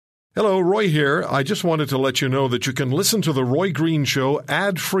Hello, Roy here. I just wanted to let you know that you can listen to The Roy Green Show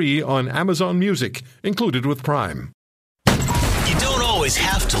ad-free on Amazon Music, included with Prime. You don't always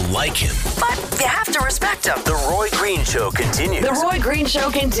have to like him, but you have to respect him. The Roy Green Show continues. The Roy Green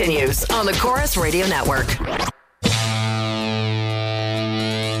Show continues on the Chorus Radio Network.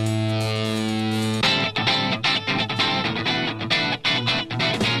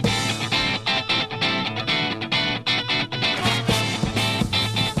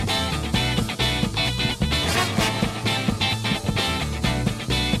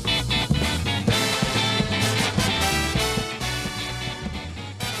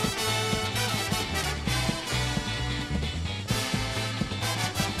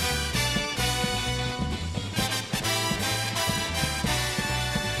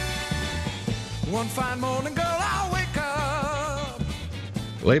 One fine morning, girl, I'll wake up.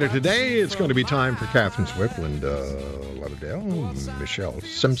 Later today, it's going to be time for Catherine Swift, Linda Lauderdale, Michelle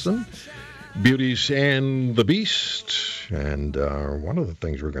Simpson, Beauties and the Beast. And one of the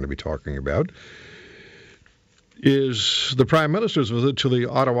things we're going to be talking about is the Prime Minister's visit to the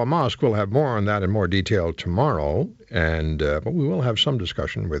Ottawa Mosque. We'll have more on that in more detail tomorrow. And but we will have some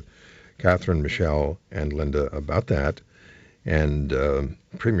discussion with Catherine, Michelle, and Linda about that. And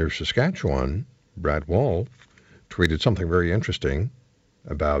Premier of Saskatchewan, Brad Wall, tweeted something very interesting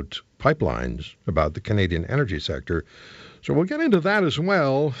about pipelines, about the Canadian energy sector. So we'll get into that as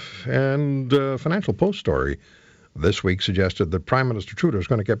well. And Financial Post story this week suggested that Prime Minister Trudeau is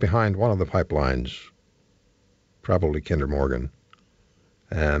going to get behind one of the pipelines, probably Kinder Morgan.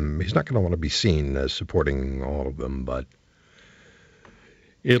 He's not going to want to be seen as supporting all of them, but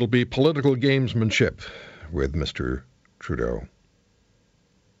it'll be political gamesmanship with Mr. Trudeau.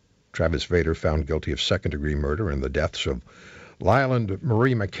 Travis Vader found guilty of second-degree murder in the deaths of Lyle and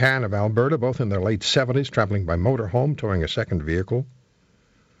Marie McCann of Alberta, both in their late 70s, traveling by motorhome, towing a second vehicle.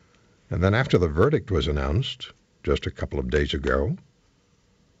 And then after the verdict was announced, just a couple of days ago,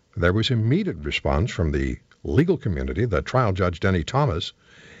 there was immediate response from the legal community that trial judge Denny Thomas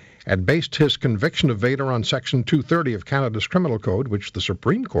had based his conviction of Vader on Section 230 of Canada's Criminal Code, which the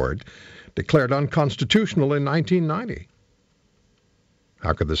Supreme Court declared unconstitutional in 1990.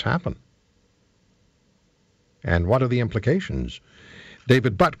 How could this happen? And what are the implications?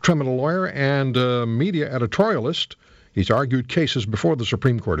 David Butt, criminal lawyer and media editorialist, he's argued cases before the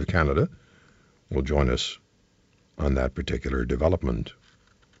Supreme Court of Canada, will join us on that particular development.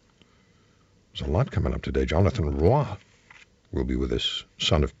 There's a lot coming up today. Jonathan Roy will be with us,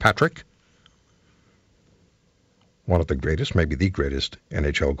 son of Patrick, one of the greatest, maybe the greatest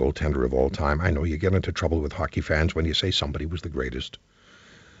NHL goaltender of all time. I know you get into trouble with hockey fans when you say somebody was the greatest.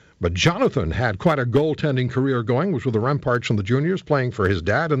 But Jonathan had quite a goaltending career going, was with the Remparts and the Juniors, playing for his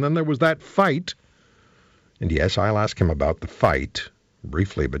dad, and then there was that fight. And yes, I'll ask him about the fight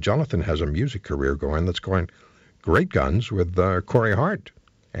briefly, but Jonathan has a music career going that's going great guns with Corey Hart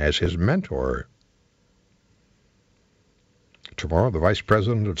as his mentor. Tomorrow, the Vice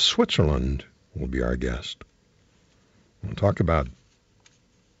President of Switzerland will be our guest. We'll talk about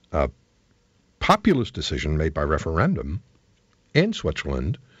a populist decision made by referendum in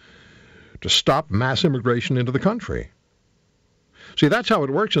Switzerland to stop mass immigration into the country. See, that's how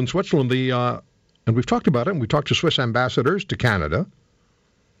it works in Switzerland. And we've talked about it, and we talked to Swiss ambassadors to Canada.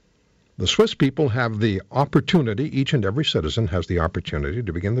 The Swiss people have the opportunity, each and every citizen has the opportunity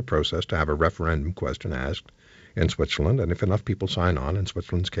to begin the process to have a referendum question asked in Switzerland. And if enough people sign on, in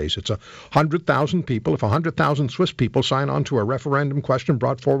Switzerland's case, it's 100,000 people. If 100,000 Swiss people sign on to a referendum question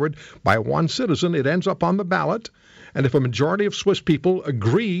brought forward by one citizen, it ends up on the ballot. And if a majority of Swiss people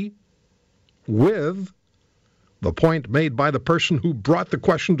agree with the point made by the person who brought the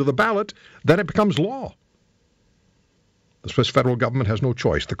question to the ballot, then it becomes law. The Swiss federal government has no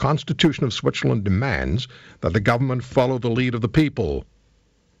choice. The Constitution of Switzerland demands that the government follow the lead of the people.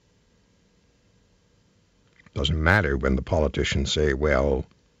 Doesn't matter when the politicians say, well,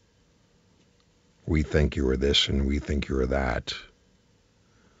 we think you are this and we think you are that.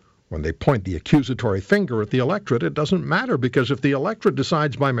 When they point the accusatory finger at the electorate, it doesn't matter, because if the electorate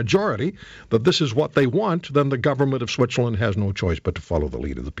decides by majority that this is what they want, then the government of Switzerland has no choice but to follow the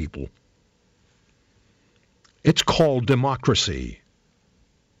lead of the people. It's called democracy.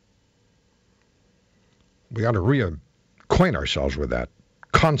 We ought to reacquaint ourselves with that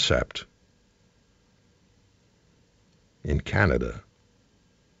concept in Canada.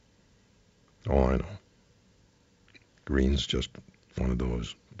 Oh, I know. Green's just one of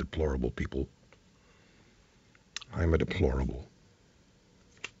those deplorable people. I'm a deplorable.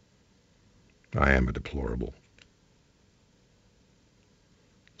 I am a deplorable.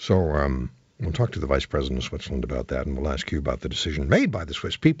 So We'll talk to the Vice President of Switzerland about that, and we'll ask you about the decision made by the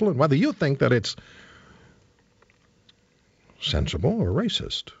Swiss people and whether you think that it's sensible or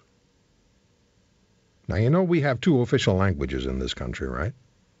racist. Now, you know we have two official languages in this country, right?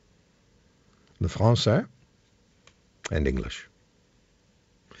 Le Français and English.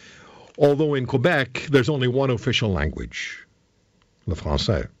 Although in Quebec, there's only one official language, Le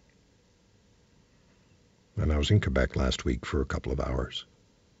Français. And I was in Quebec last week for a couple of hours.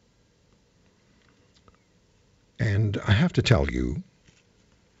 And I have to tell you,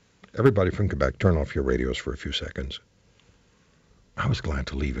 everybody from Quebec, turn off your radios for a few seconds. I was glad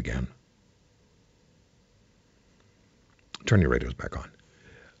to leave again. Turn your radios back on.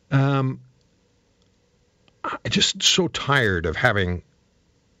 I'm just so tired of having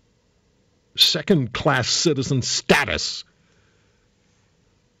second-class citizen status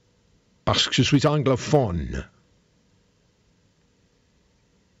parce que je suis anglophone.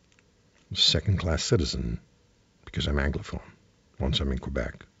 Second-class citizen because I'm Anglophone once I'm in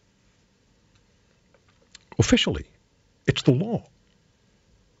Quebec. Officially, it's the law.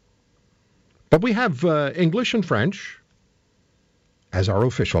 But we have English and French as our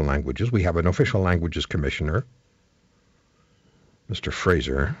official languages. We have an official languages commissioner, Mr.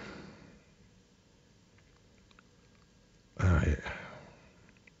 Fraser. I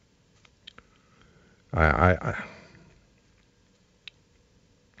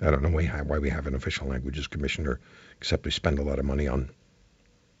don't know why we have an official languages commissioner, except we spend a lot of money on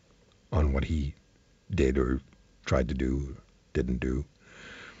what he did or tried to do, didn't do.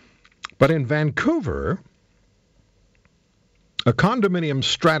 But in Vancouver, a condominium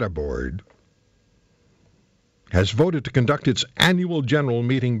strata board has voted to conduct its annual general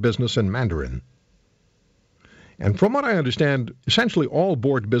meeting business in Mandarin. And from what I understand, essentially all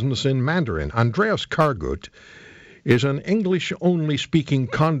board business in Mandarin. Andreas Kargut is an English-only speaking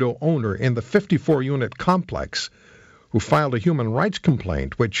condo owner in the 54-unit complex who filed a human rights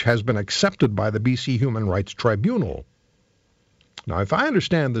complaint, which has been accepted by the BC Human Rights Tribunal. Now, if I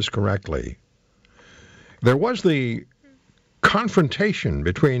understand this correctly, there was the confrontation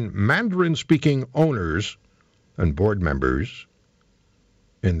between Mandarin-speaking owners and board members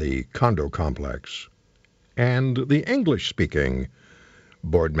in the condo complex and the English-speaking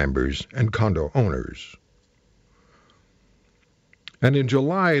board members and condo owners. And in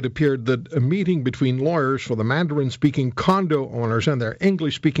July, it appeared that a meeting between lawyers for the Mandarin-speaking condo owners and their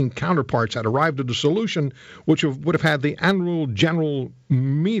English-speaking counterparts had arrived at a solution which would have had the annual general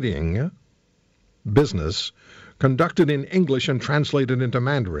meeting business conducted in English and translated into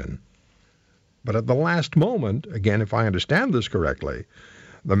Mandarin. But at the last moment, again, if I understand this correctly,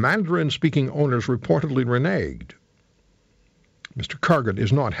 the Mandarin-speaking owners reportedly reneged. Mr. Kargut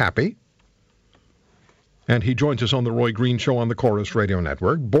is not happy, and he joins us on the Roy Green Show on the Chorus Radio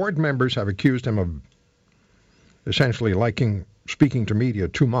Network. Board members have accused him of essentially liking speaking to media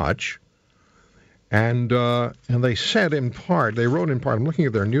too much, and they said in part, they wrote in part, I'm looking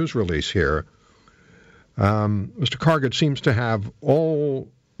at their news release here, Mr. Kargut seems to have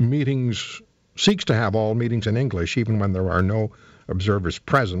seeks to have all meetings in English, even when there are no observers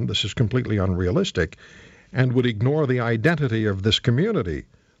present. This is completely unrealistic and would ignore the identity of this community.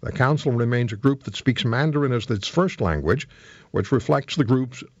 The Council remains a group that speaks Mandarin as its first language, which reflects the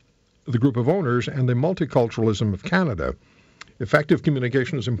group of owners and the multiculturalism of Canada. Effective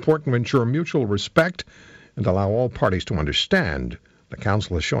communication is important to ensure mutual respect and allow all parties to understand. The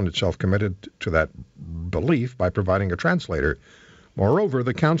Council has shown itself committed to that belief by providing a translator. Moreover,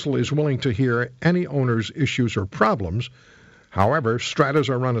 the Council is willing to hear any owner's issues or problems. However, stratas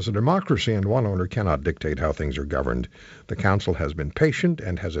are run as a democracy, and one owner cannot dictate how things are governed. The Council has been patient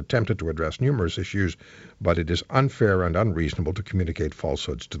and has attempted to address numerous issues, but it is unfair and unreasonable to communicate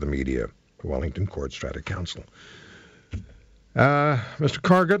falsehoods to the media. The Wellington Court Strata Council. Mr.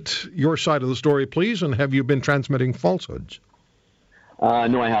 Kargut, your side of the story, please, and have you been transmitting falsehoods?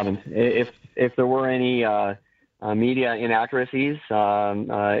 No, I haven't. If there were any media inaccuracies,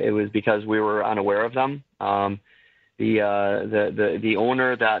 it was because we were unaware of them. The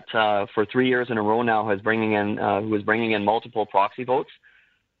owner that for 3 years in a row now who was bringing in multiple proxy votes,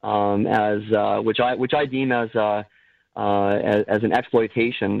 which I deem as an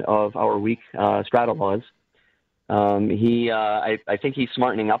exploitation of our weak strata laws. I think he's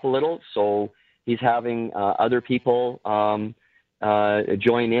smartening up a little, so he's having other people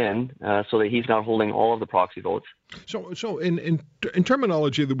join in so that he's not holding all of the proxy votes. So in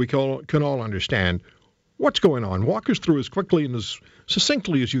terminology that we can all understand, what's going on? Walk us through as quickly and as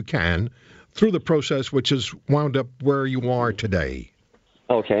succinctly as you can through the process which has wound up where you are today.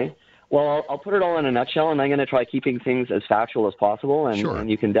 Okay. Well, I'll put it all in a nutshell, and I'm going to try keeping things as factual as possible, and, sure. And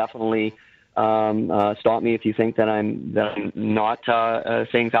you can definitely Stop me if you think that I'm not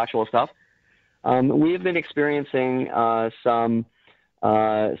saying factual stuff. We have been experiencing some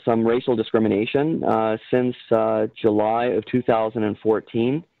racial discrimination since July of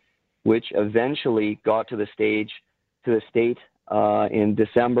 2014, which eventually got to the state on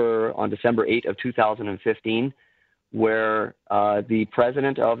December 8th of 2015, where the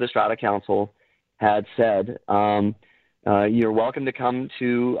president of the Strata Council had said, you're welcome to come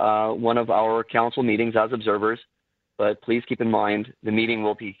to one of our council meetings as observers, but please keep in mind the meeting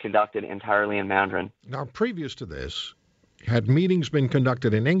will be conducted entirely in Mandarin. Now, previous to this, had meetings been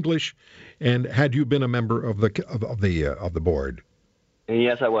conducted in English, and had you been a member of the board?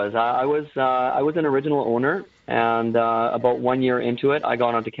 Yes, I was. I was an original owner, and about 1 year into it, I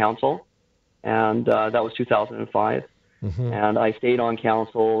got onto council, and that was 2005. Mm-hmm. And I stayed on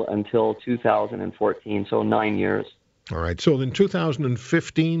council until 2014, so 9 years. All right. So in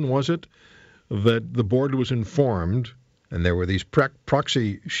 2015, was it that the board was informed, and there were these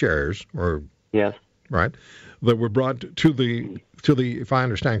proxy shares, or yes, right, that were brought to the, if I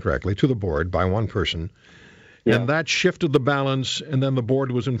understand correctly, to the board by one person, yeah. And that shifted the balance, and then the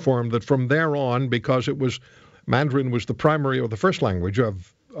board was informed that from there on, because it was Mandarin was the primary or the first language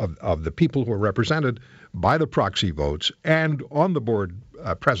of the people who were represented by the proxy votes, and on the board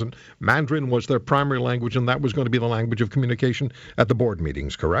present, Mandarin was their primary language, and that was going to be the language of communication at the board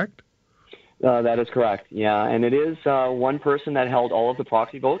meetings, correct? That is correct, yeah. And it is one person that held all of the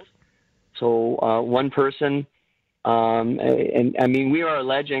proxy votes. So one person, and I mean, we are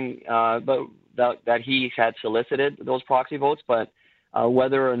alleging that he had solicited those proxy votes, but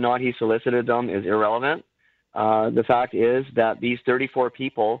whether or not he solicited them is irrelevant. The fact is that these 34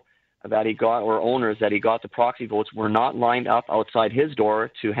 people that he got, or owners that he got the proxy votes, were not lined up outside his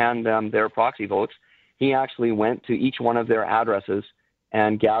door to hand them their proxy votes. He actually went to each one of their addresses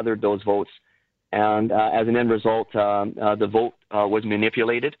and gathered those votes. And as an end result, the vote was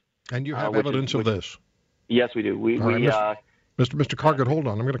manipulated. And you have evidence of this? Yes, we do. Mr. Cargut, hold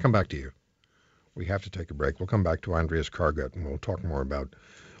on. I'm going to come back to you. We have to take a break. We'll come back to Andreas Cargut, and we'll talk more about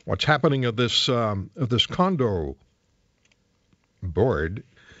what's happening at this condo board,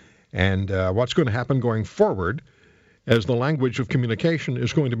 and what's going to happen going forward, as the language of communication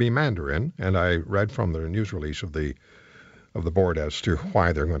is going to be Mandarin. And I read from the news release of the board as to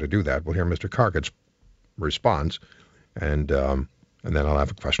why they're going to do that. We'll hear Mr. Cargut's response, and then I'll have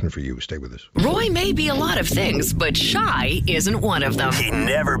a question for you. Stay with us. Roy may be a lot of things, but shy isn't one of them. He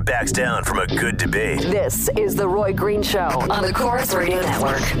never backs down from a good debate. This is The Roy Green Show on the Corus Radio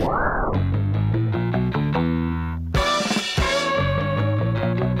Network.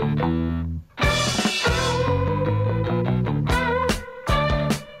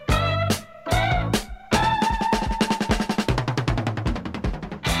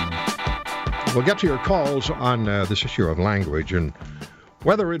 We'll get to your calls on this issue of language and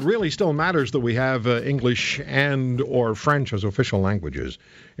whether it really still matters that we have English and or French as official languages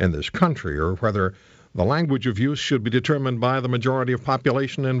in this country, or whether the language of use should be determined by the majority of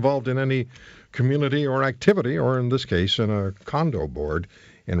population involved in any community or activity, or in this case, in a condo board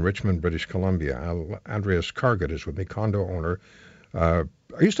in Richmond, British Columbia. Andreas Cargut is with me, condo owner. Are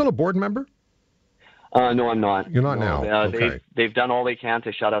you still a board member? No, I'm not. You're not now? Okay. They've done all they can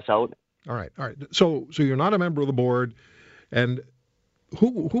to shut us out. All right. So you're not a member of the board, and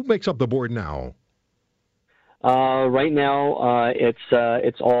who makes up the board now? Right now,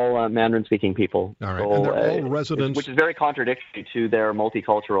 it's all Mandarin-speaking people. All right, so, and they're all residents, which is very contradictory to their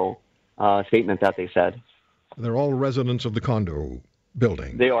multicultural statement that they said. They're all residents of the condo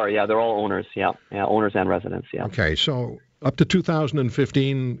building. They are, yeah. They're all owners, yeah, owners and residents, yeah. Okay, so up to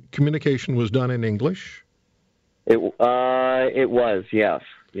 2015, communication was done in English. It was, yes,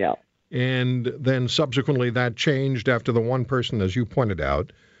 yeah. And then subsequently that changed after the one person, as you pointed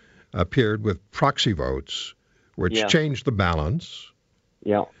out, appeared with proxy votes, which changed the balance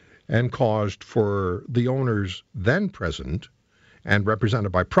and caused for the owners then present and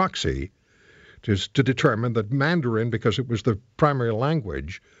represented by proxy to determine that Mandarin, because it was the primary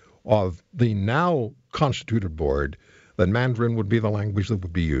language of the now constituted board, that Mandarin would be the language that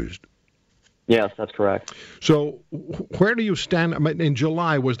would be used. Yes, that's correct. So where do you stand? I mean, in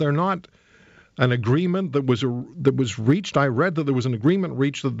July, was there not an agreement that was reached? I read that there was an agreement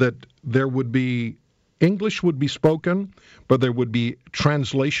reached that there would be English would be spoken, but there would be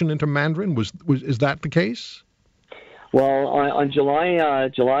translation into Mandarin. Is that the case? Well, on July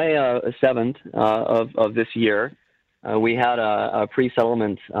 7th of this year, we had a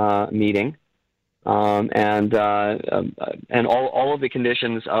pre-settlement meeting. And all of the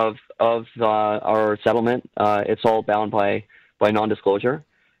conditions of our settlement, it's all bound by non-disclosure.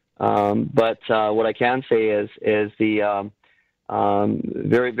 But what I can say is the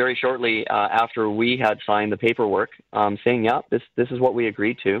very, very shortly after we had signed the paperwork saying, yeah, this is what we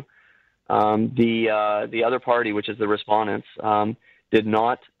agreed to, the other party, which is the respondents, did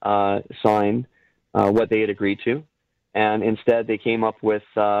not sign what they had agreed to. And instead, they came up with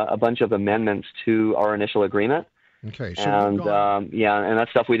a bunch of amendments to our initial agreement. Okay. So and and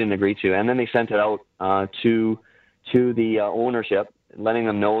that's stuff we didn't agree to. And then they sent it out to the ownership, letting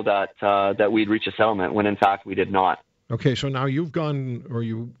them know that we'd reached a settlement when in fact we did not. Okay. So now you've gone, or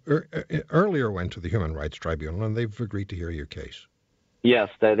you earlier went to the Human Rights Tribunal, and they've agreed to hear your case. Yes,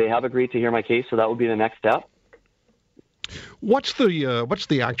 they have agreed to hear my case. So that would be the next step. What's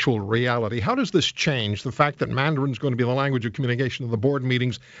the actual reality? How does this change the fact that Mandarin is going to be the language of communication in the board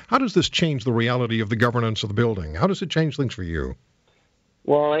meetings? How does this change the reality of the governance of the building? How does it change things for you?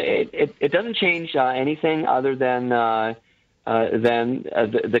 Well, it doesn't change anything other than the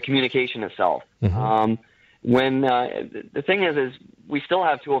communication itself. Mm-hmm. When the thing is we still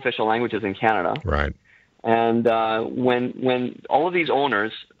have 2 official languages in Canada, right? And when all of these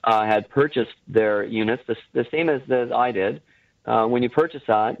owners had purchased their units, the same as I did, when you purchase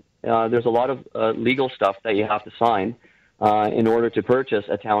that, there's a lot of legal stuff that you have to sign in order to purchase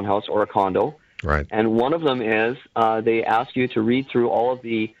a townhouse or a condo. Right. And one of them is they ask you to read through all of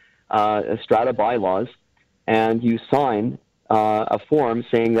the strata bylaws, and you sign a form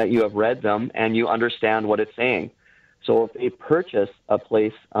saying that you have read them and you understand what it's saying. So if they purchase a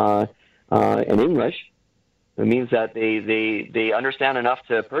place in English, it means that they understand enough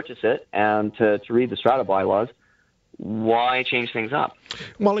to purchase it and to read the strata bylaws. Why change things up?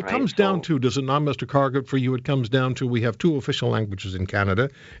 Well, it comes down to, does it not, Mr. Cargut, for you, it comes down to we have 2 official languages in Canada,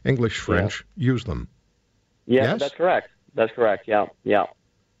 English, French, use them. Yeah, yes? That's correct. That's correct, yeah.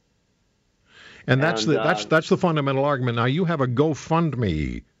 And that's the fundamental argument. Now, you have a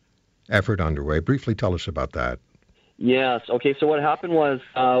GoFundMe effort underway. Briefly tell us about that. Yes. Okay. So what happened was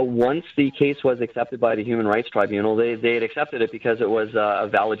once the case was accepted by the Human Rights Tribunal, they had accepted it because it was a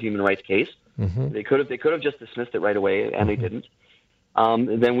valid human rights case. Mm-hmm. They could have just dismissed it right away, and they didn't.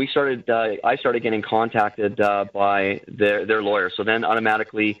 Then I started getting contacted by their lawyer. So then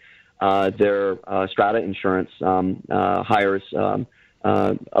automatically their Strata Insurance hires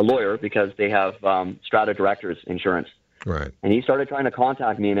a lawyer because they have Strata Directors Insurance. Right. And he started trying to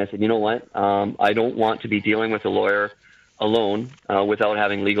contact me, and I said, you know what? I don't want to be dealing with a lawyer alone without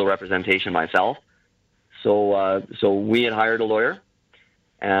having legal representation myself. So we had hired a lawyer.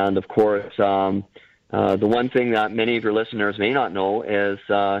 And, of course, the one thing that many of your listeners may not know is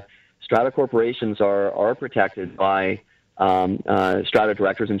strata corporations are protected by Strata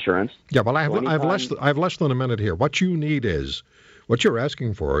Directors Insurance. Yeah, well, I have less than a minute here. What you need is, what you're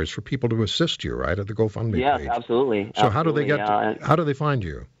asking for is for people to assist you, right, at the GoFundMe page. Yes, absolutely. So how do they find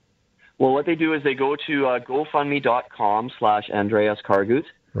you? Well, what they do is they go to GoFundMe.com/Andreas Cargut.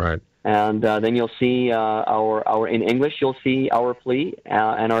 Right. And then you'll see our in English, you'll see our plea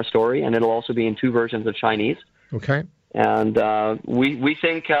and our story, and it'll also be in 2 versions of Chinese. Okay. And we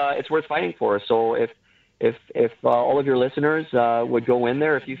think it's worth fighting for. So if all of your listeners would go in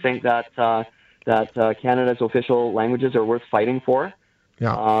there, if you think that Canada's official languages are worth fighting for,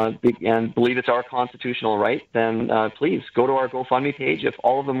 and believe it's our constitutional right, then please go to our GoFundMe page. If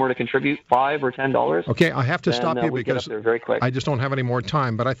all of them were to contribute $5 or $10, okay, I have to stop you because very quick. I just don't have any more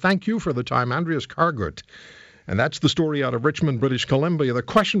time. But I thank you for the time, Andreas Cargut, and that's the story out of Richmond, British Columbia. The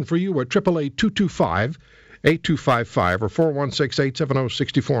question for you at 888-225-8255 or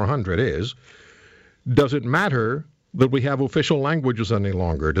 416-870-6400 is: does it matter that we have official languages any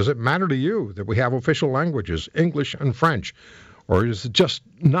longer? Does it matter to you that we have official languages, English and French? Or is it just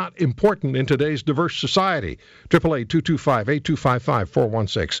not important in today's diverse society?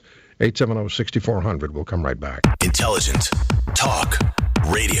 888-225-8255, 416-870-6400. We'll come right back. Intelligent Talk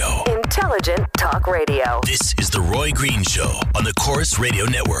Radio. Intelligent Talk Radio. This is The Roy Green Show on the Chorus Radio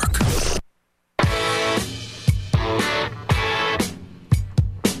Network.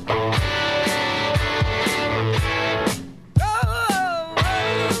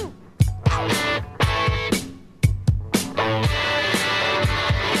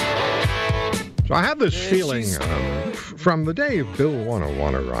 So I have this feeling from the day Bill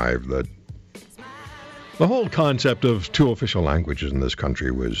 101 arrived that the whole concept of 2 official languages in this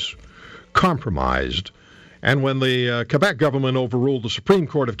country was compromised. And when the Quebec government overruled the Supreme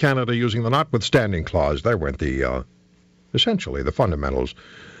Court of Canada using the notwithstanding clause, there went essentially the fundamentals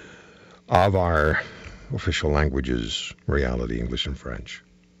of our official languages, reality, English and French.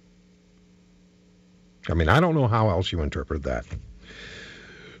 I mean, I don't know how else you interpret that.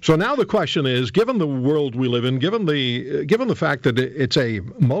 So now the question is, given the world we live in, given the fact that it's a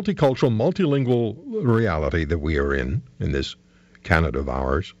multicultural, multilingual reality that we are in this Canada of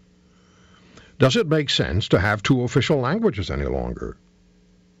ours, does it make sense to have two official languages any longer?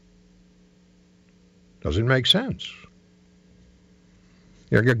 Does it make sense?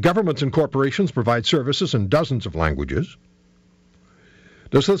 Your governments and corporations provide services in dozens of languages.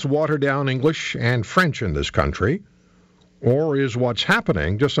 Does this water down English and French in this country? Or is what's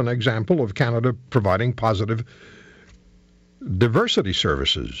happening just an example of Canada providing positive diversity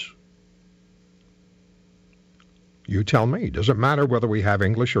services? You tell me. Does it matter whether we have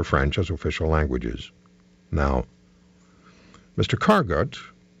English or French as official languages? Now, Mr. Cargut,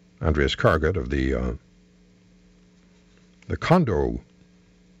 Andreas Cargut of the condo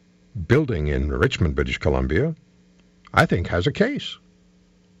building in Richmond, British Columbia, I think has a case.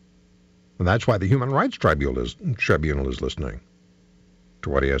 And that's why the Human Rights Tribunal is listening to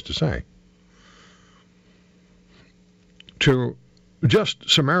what he has to say. To just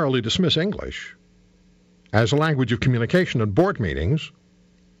summarily dismiss English as a language of communication at board meetings,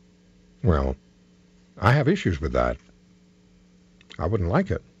 well, I have issues with that. I wouldn't like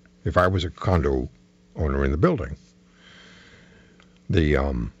it if I was a condo owner in the building.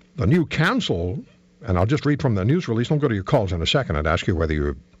 The new council, and I'll just read from the news release, I'll go to your calls in a second and ask you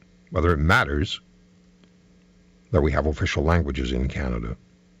whether it matters that we have official languages in Canada.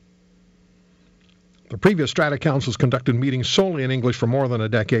 The previous strata councils conducted meetings solely in English for more than a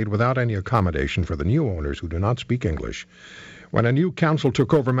decade without any accommodation for the new owners who do not speak English. When a new council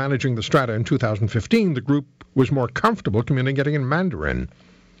took over managing the strata in 2015, the group was more comfortable communicating in Mandarin.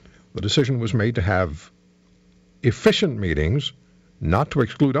 The decision was made to have efficient meetings, not to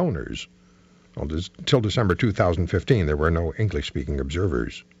exclude owners. Until December 2015, there were no English-speaking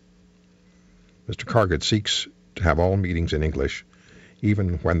observers. Mr. Cargut seeks to have all meetings in English,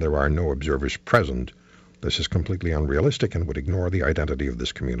 even when there are no observers present. This is completely unrealistic and would ignore the identity of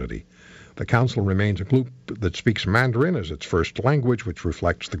this community. The council remains a group that speaks Mandarin as its first language, which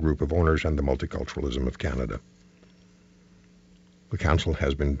reflects the group of owners and the multiculturalism of Canada. The council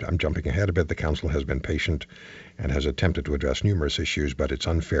has been, I'm jumping ahead a bit, the council has been patient and has attempted to address numerous issues, but it's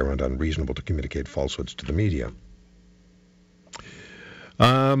unfair and unreasonable to communicate falsehoods to the media.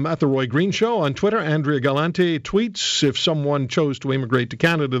 At the Roy Green Show on Twitter, Andrea Galante tweets, if someone chose to immigrate to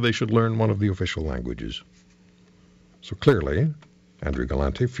Canada, they should learn one of the official languages. So clearly, Andrea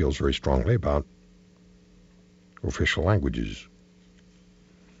Galante feels very strongly about official languages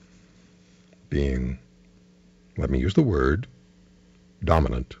being, let me use the word,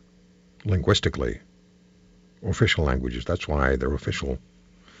 dominant linguistically. Official languages, that's why they're official.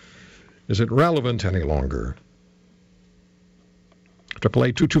 Is it relevant any longer?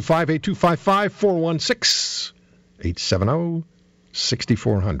 888-225-8255,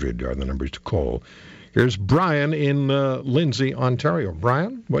 416-870-6400 are the numbers to call. Here's Brian in Lindsay, Ontario.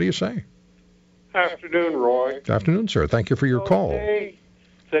 Brian, what do you say? Afternoon, Roy. Good afternoon, sir. Thank you for your call. Today,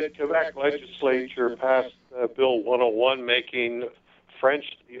 the Quebec legislature passed Bill 101 making French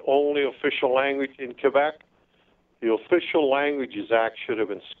the only official language in Quebec. The Official Languages Act should have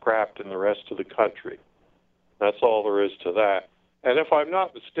been scrapped in the rest of the country. That's all there is to that. And if I'm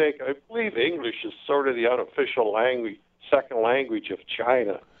not mistaken, I believe English is sort of the unofficial language, second language of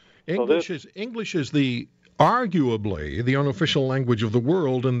China. English is arguably the unofficial language of the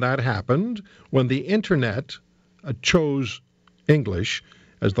world, and that happened when the Internet chose English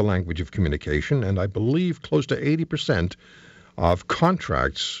as the language of communication, and I believe close to 80% of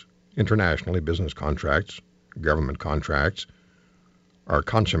contracts, internationally, business contracts, government contracts, are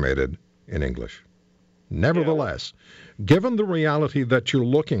consummated in English. Nevertheless, given the reality that you're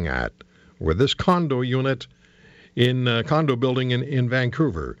looking at with this condo unit in condo building in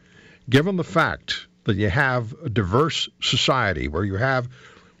Vancouver, given the fact that you have a diverse society where you have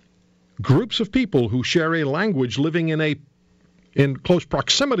groups of people who share a language living in close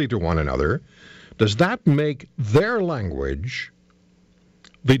proximity to one another, does that make their language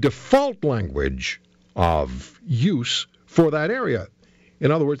the default language of use for that area? In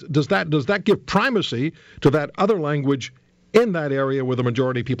other words, does that give primacy to that other language in that area where the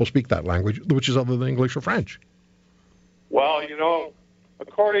majority of people speak that language, which is other than English or French? Well,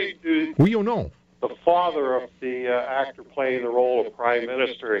 according to the father of the actor playing the role of Prime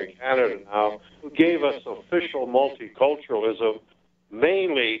Minister in Canada now, who gave us official multiculturalism,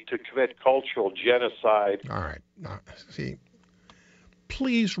 mainly to commit cultural genocide. All right. See,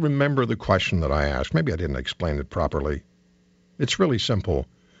 please remember the question that I asked. Maybe I didn't explain it properly. It's really simple.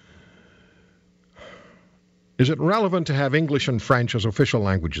 Is it relevant to have English and French as official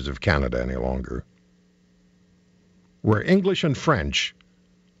languages of Canada any longer? Where English and French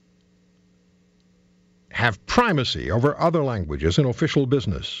have primacy over other languages in official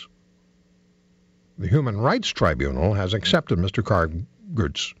business. The Human Rights Tribunal has accepted Mr.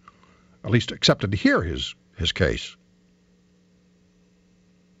 Cargood's, at least accepted to hear his case.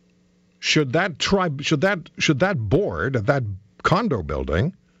 Should that board at that condo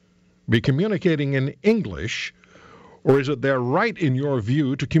building be communicating in English, or is it their right, in your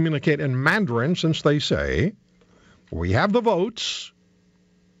view, to communicate in Mandarin, since they say, we have the votes,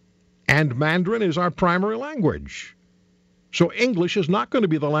 and Mandarin is our primary language? So English is not going to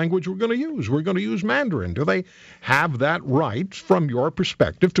be the language we're going to use. We're going to use Mandarin. Do they have that right, from your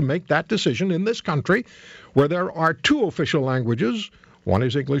perspective, to make that decision in this country where there are two official languages? One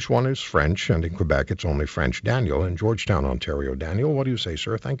is English, one is French, and in Quebec it's only French. Daniel in Georgetown, Ontario. Daniel, what do you say,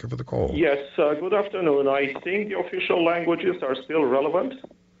 sir? Thank you for the call. Yes, good afternoon. I think the official languages are still relevant,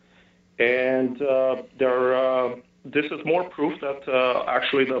 and this is more proof that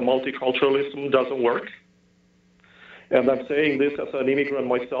actually the multiculturalism doesn't work. And I'm saying this as an immigrant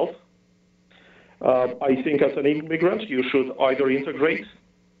myself. I think as an immigrant, you should either integrate,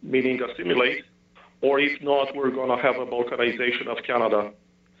 meaning assimilate, or if not, we're going to have a Balkanization of Canada.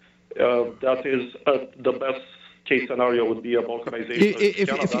 That is the best case scenario would be a Balkanization of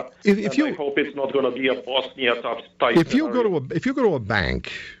Canada. I hope it's not going to be a Bosnia type if you scenario. If you go to a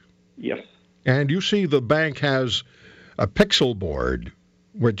bank, yes, and you see the bank has a pixel board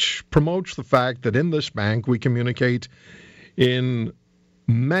which promotes the fact that in this bank we communicate in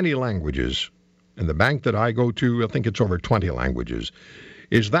many languages. In the bank that I go to, I think it's over 20 languages.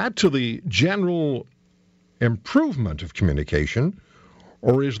 Is that to the general improvement of communication,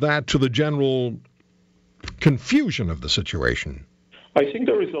 or is that to the general confusion of the situation? I think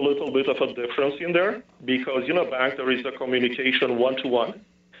there is a little bit of a difference in there, because in a bank there is a communication one-to-one.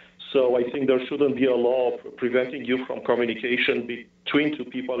 So I think there shouldn't be a law preventing you from communication between two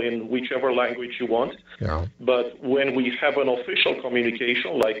people in whichever language you want. Yeah. But when we have an official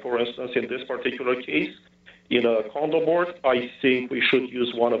communication, like for instance in this particular case, in a condo board, I think we should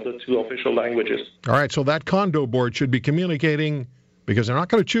use one of the two official languages. All right, so that condo board should be communicating, because they're not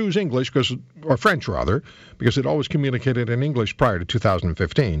going to choose English, or French rather, because it always communicated in English prior to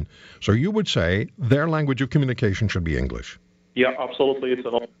 2015. So you would say their language of communication should be English. Yeah, absolutely.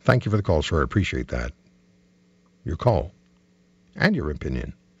 Thank you for the call, sir. I appreciate that. Your call and your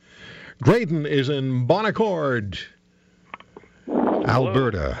opinion. Graydon is in Bon Accord,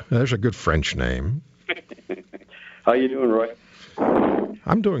 Alberta. There's a good French name. How you doing, Roy?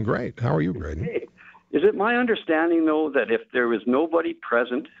 I'm doing great. How are you, Graydon? Hey, is it my understanding, though, that if there was nobody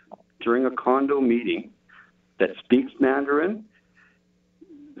present during a condo meeting that speaks Mandarin,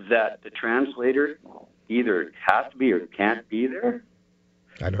 that the translator either has to be or can't be there?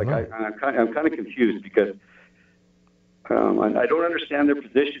 I don't know. I'm kind of confused, because I don't understand their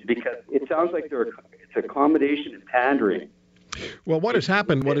position, because it sounds like it's accommodation and pandering. Well, what has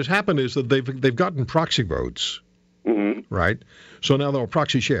happened is that they've gotten proxy votes, right? So now there are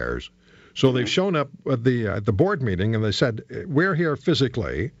proxy shares. So they've shown up at the board meeting and they said, we're here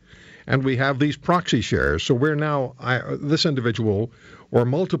physically, and we have these proxy shares. So we're now, this individual or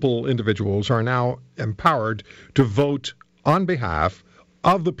multiple individuals are now empowered to vote on behalf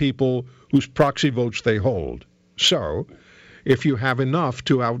of the people whose proxy votes they hold. So if you have enough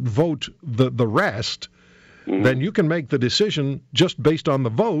to outvote the rest, then you can make the decision just based on the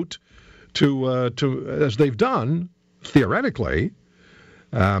vote to as they've done, theoretically,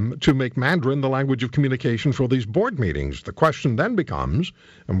 to make Mandarin the language of communication for these board meetings. The question then becomes,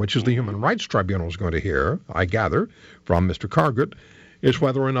 and which is the Human Rights Tribunal is going to hear, I gather, from Mr. Cargood, is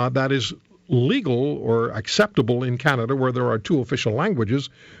whether or not that is legal or acceptable in Canada, where there are two official languages.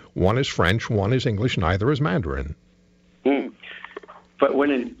 One is French, one is English, neither is Mandarin. But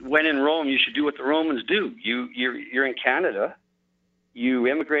when in Rome, you should do what the Romans do. You're in Canada. You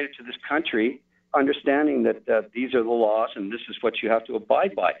immigrated to this country, understanding that these are the laws and this is what you have to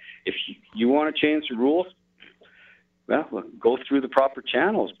abide by. If you want to change the rules, well, go through the proper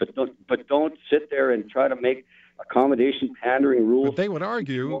channels, but don't sit there and try to make accommodation, pandering rules. But they would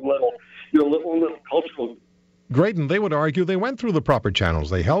argue your little cultural. Graydon, they would argue they went through the proper channels.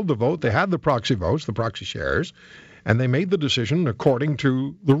 They held the vote. They had the proxy votes, the proxy shares, and they made the decision according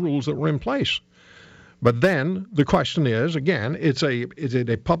to the rules that were in place. But then the question is, again, is it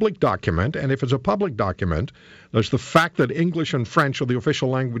a public document? And if it's a public document, does the fact that English and French are the official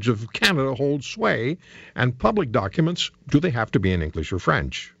language of Canada hold sway? And public documents, do they have to be in English or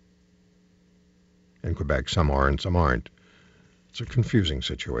French? In Quebec, some are and some aren't. It's a confusing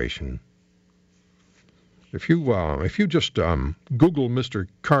situation. If you just Google Mr.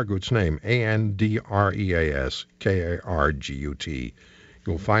 Cargood's name, Andreas Kargut,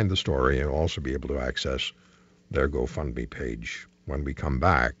 You'll find the story and also be able to access their GoFundMe page when we come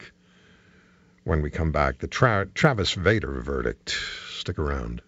back. The Travis Vader verdict. Stick around.